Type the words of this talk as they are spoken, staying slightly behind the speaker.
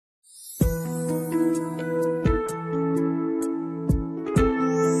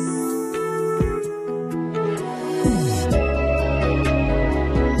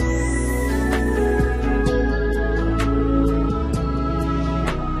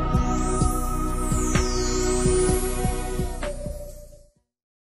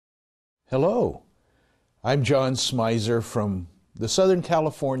I'm John Smizer from the Southern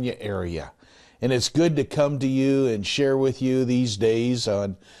California area, and it's good to come to you and share with you these days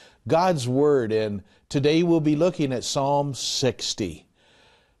on God's Word. And today we'll be looking at Psalm 60.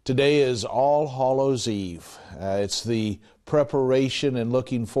 Today is All Hallows Eve. It's the preparation and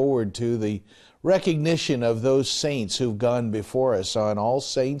looking forward to the recognition of those saints who've gone before us on All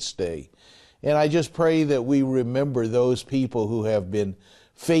Saints' Day. And I just pray that we remember those people who have been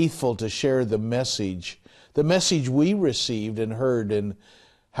faithful to share the message we received and heard, and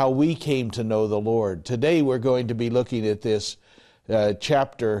how we came to know the Lord. Today we're going to be looking at this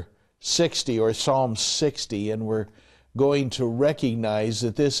chapter 60 or Psalm 60, and we're going to recognize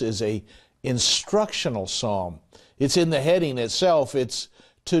that this is a instructional psalm. It's in the heading itself. It's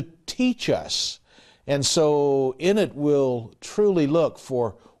to teach us. And so in it we'll truly look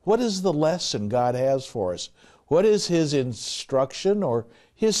for what is the lesson God has for us. What is His instruction or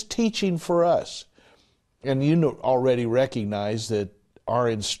His teaching for us? And you already recognize that our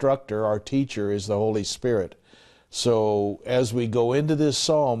instructor, our teacher, is the Holy Spirit. So as we go into this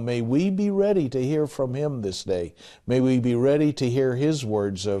psalm, may we be ready to hear from Him this day. May we be ready to hear His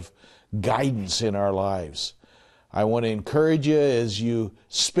words of guidance in our lives. I want to encourage you as you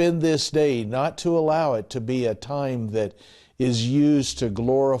spend this day not to allow it to be a time that is used to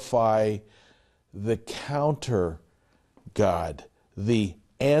glorify the counter God, the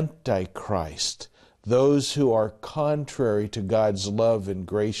Antichrist, those who are contrary to God's love and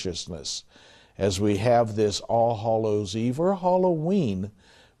graciousness. As we have this All Hallows Eve or Halloween,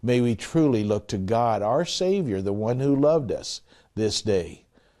 may we truly look to God, our Savior, the one who loved us this day.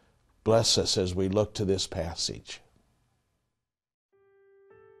 Bless us as we look to this passage.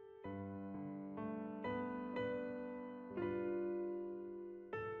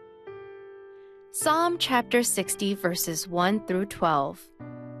 Psalm chapter 60, verses 1 through 12.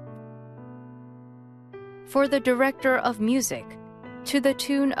 For the director of music, to the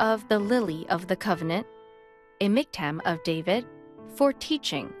tune of the Lily of the Covenant, a miktam of David, for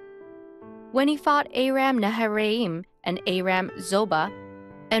teaching. When he fought Aram Naharaim and Aram Zobah,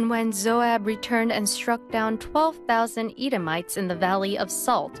 and when Zoab returned and struck down 12,000 Edomites in the valley of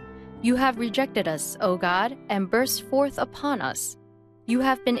Salt, you have rejected us, O God, and burst forth upon us. You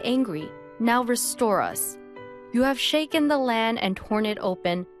have been angry, now restore us. You have shaken the land and torn it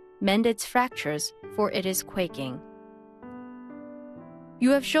open, mend its fractures, for it is quaking. You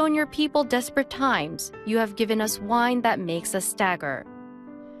have shown your people desperate times. You have given us wine that makes us stagger.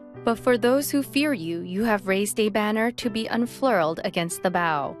 But for those who fear you, you have raised a banner to be unfurled against the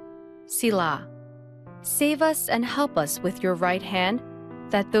bow. Selah. Save us and help us with your right hand,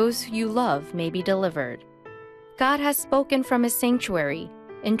 that those you love may be delivered. God has spoken from His sanctuary.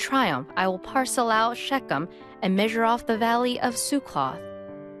 In triumph I will parcel out Shechem and measure off the valley of Succoth.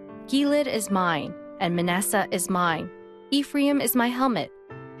 Gilead is mine, and Manasseh is mine. Ephraim is my helmet,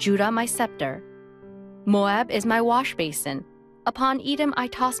 Judah my scepter. Moab is my wash basin. Upon Edom I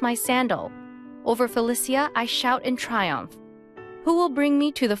toss my sandal. Over Philistia I shout in triumph. Who will bring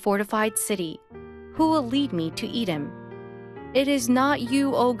me to the fortified city? Who will lead me to Edom? It is not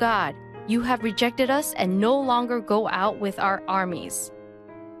you, O God. You have rejected us and no longer go out with our armies.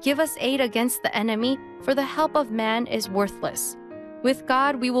 Give us aid against the enemy, for the help of man is worthless. With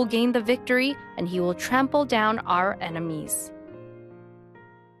God we will gain the victory, and He will trample down our enemies.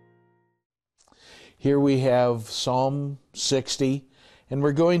 Here we have Psalm 60, and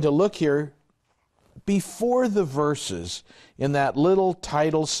we're going to look here before the verses. In that little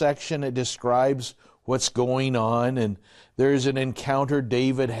title section, it describes what's going on, and there's an encounter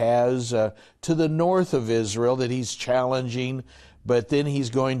David has to the north of Israel that he's challenging, but then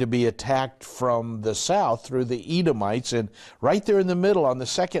he's going to be attacked from the south through the Edomites. And right there in the middle, on the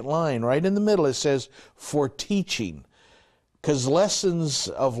second line, right in the middle, it says, for teaching. Because lessons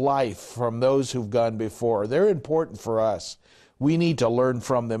of life from those who've gone before, they're important for us. We need to learn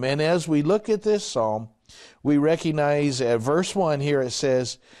from them. And as we look at this psalm, we recognize at verse 1 here it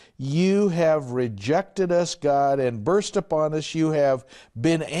says, you have rejected us, God, and burst upon us. You have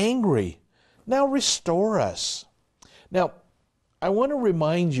been angry. Now restore us. Now, I want to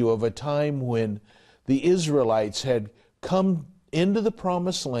remind you of a time when the Israelites had come into the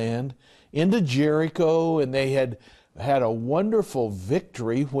promised land, into Jericho, and they had had a wonderful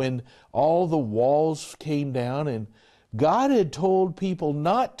victory when all the walls came down, and God had told people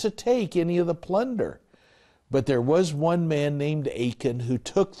not to take any of the plunder. But there was one man named Achan who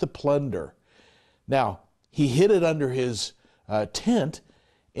took the plunder. Now, he hid it under his tent,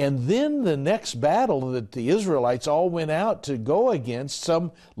 and then the next battle that the Israelites all went out to go against,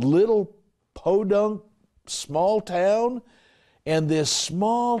 some little podunk small town, and this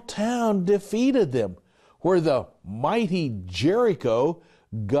small town defeated them. where the mighty Jericho,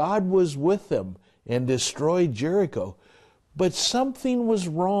 God was with them and destroyed Jericho. But something was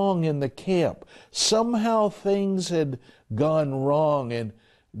wrong in the camp. Somehow things had gone wrong, and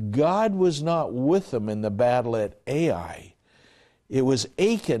God was not with them in the battle at Ai. It was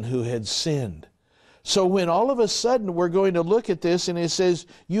Achan who had sinned. So when all of a sudden we're going to look at this and it says,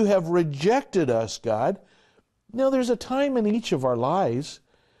 you have rejected us, God. Now there's a time in each of our lives,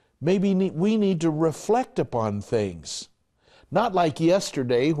 maybe we need to reflect upon things. Not like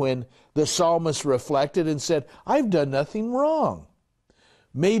yesterday when the psalmist reflected and said, I've done nothing wrong.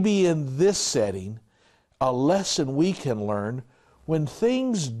 Maybe in this setting, a lesson we can learn when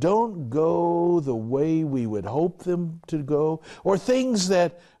things don't go the way we would hope them to go, or things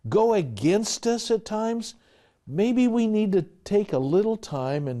that go against us at times, maybe we need to take a little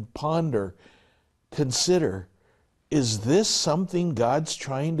time and ponder, consider, is this something God's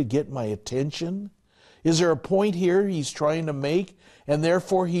trying to get my attention? Is there a point here He's trying to make, and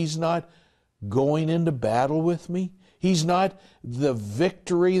therefore He's not going into battle with me? He's not the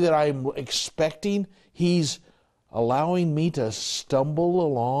victory that I'm expecting. He's allowing me to stumble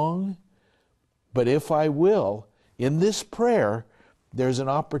along. But if I will, in this prayer, there's an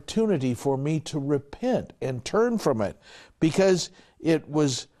opportunity for me to repent and turn from it, because it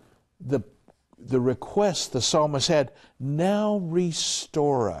was the request the psalmist had, now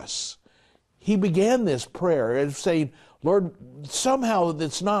restore us. He began this prayer as saying, Lord, somehow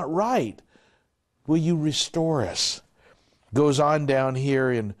that's not right. Will you restore us? Goes on down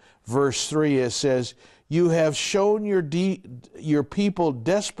here in verse 3, it says, you have shown your people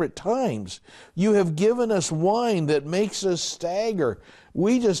desperate times. You have given us wine that makes us stagger.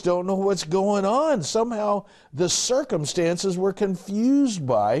 We just don't know what's going on. Somehow the circumstances we're confused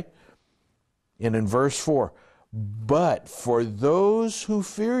by. And in verse 4, but for those who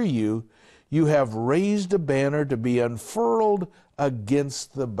fear you, you have raised a banner to be unfurled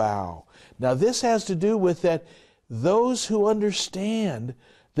against the bow. Now this has to do with that those who understand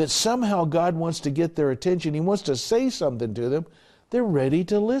that somehow God wants to get their attention, He wants to say something to them, they're ready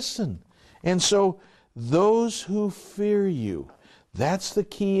to listen. And so those who fear you, that's the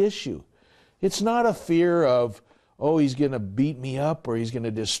key issue. It's not a fear of, oh, He's going to beat me up or He's going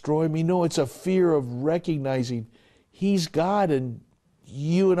to destroy me. No, it's a fear of recognizing He's God and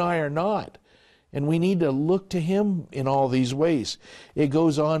you and I are not. And we need to look to Him in all these ways. It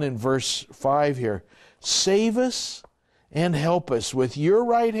goes on in verse 5 here. Save us and help us with your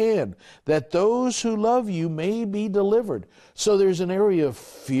right hand, that those who love you may be delivered. So there's an area of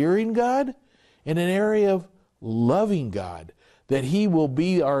fearing God and an area of loving God, that He will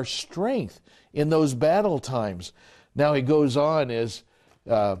be our strength in those battle times. Now he goes on as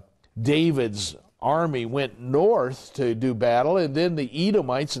David's army went north to do battle, and then the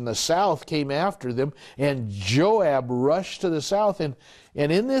Edomites in the south came after them, and Joab rushed to the south. And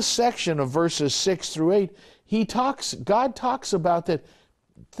in this section of verses 6 through 8, God talks about that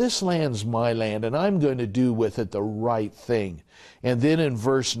this land's my land, and I'm going to do with it the right thing. And then in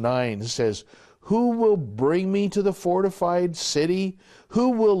verse 9 it says, who will bring me to the fortified city? Who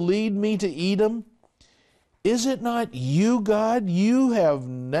will lead me to Edom? Is it not you, God? You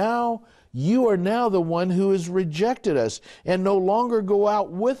are now the one who has rejected us and no longer go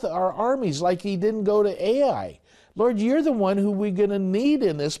out with our armies like He didn't go to Ai. Lord, you're the one who we're going to need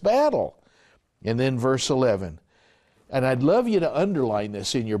in this battle. And then verse 11, and I'd love you to underline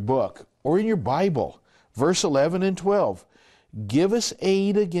this in your book or in your Bible, verse 11 and 12. Give us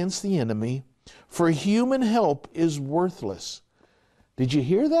aid against the enemy, for human help is worthless. Did you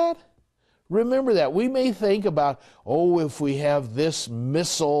hear that? Remember that. We may think about, oh, if we have this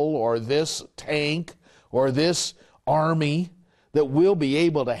missile or this tank or this army, that we'll be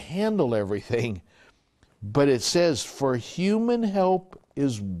able to handle everything. But it says, for human help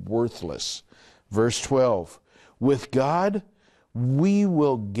is worthless. Verse 12, with God, we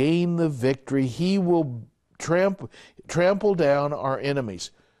will gain the victory. He will trample down our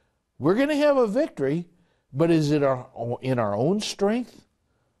enemies. We're going to have a victory, but is it in our own strength?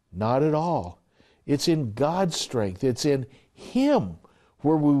 Not at all. It's in God's strength. It's in Him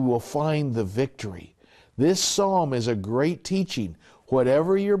where we will find the victory. This psalm is a great teaching.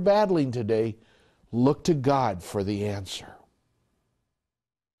 Whatever you're battling today, look to God for the answer.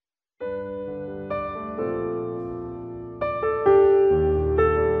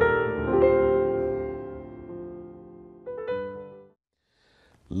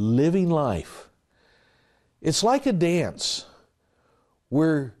 Living life. It's like a dance.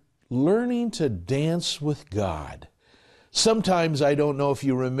 We're learning to dance with God. Sometimes, I don't know if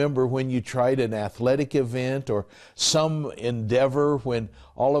you remember when you tried an athletic event or some endeavor when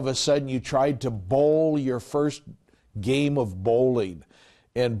all of a sudden you tried to bowl your first game of bowling.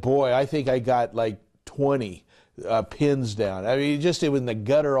 And boy, I think I got like 20 pins down. I mean, it was in the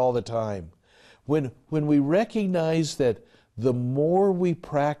gutter all the time. When we recognize that the more we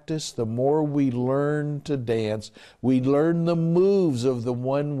practice, the more we learn to dance, we learn the moves of the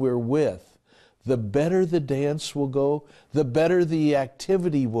one we're with, the better the dance will go, the better the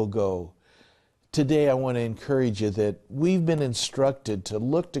activity will go. Today I want to encourage you that we've been instructed to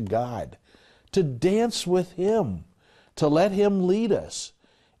look to God, to dance with Him, to let Him lead us,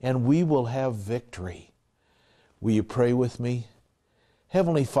 and we will have victory. Will you pray with me?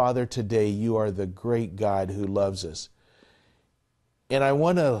 Heavenly Father, today you are the great God who loves us. And I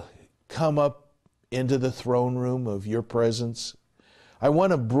want to come up into the throne room of your presence. I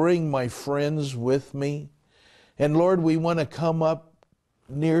want to bring my friends with me. And Lord, we want to come up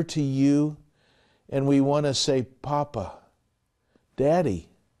near to you and we want to say, Papa, Daddy,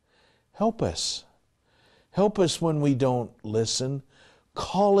 help us. Help us when we don't listen.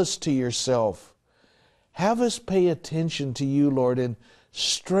 Call us to yourself. Have us pay attention to you, Lord, and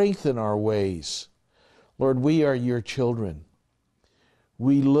strengthen our ways. Lord, we are your children.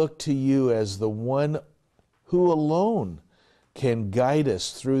 We look to you as the one who alone can guide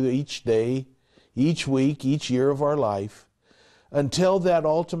us through each day, each week, each year of our life, until that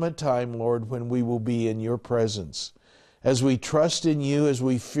ultimate time, Lord, when we will be in your presence. As we trust in you, as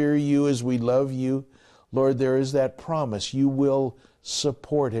we fear you, as we love you, Lord, there is that promise you will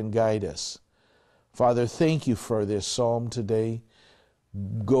support and guide us. Father, thank you for this psalm today.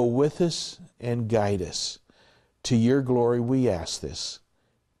 Go with us and guide us. To your glory we ask this.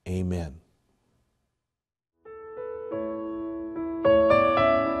 Amen.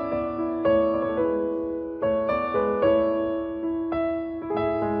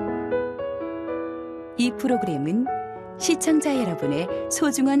 이 프로그램은 시청자 여러분의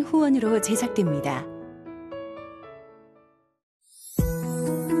소중한 후원으로 제작됩니다.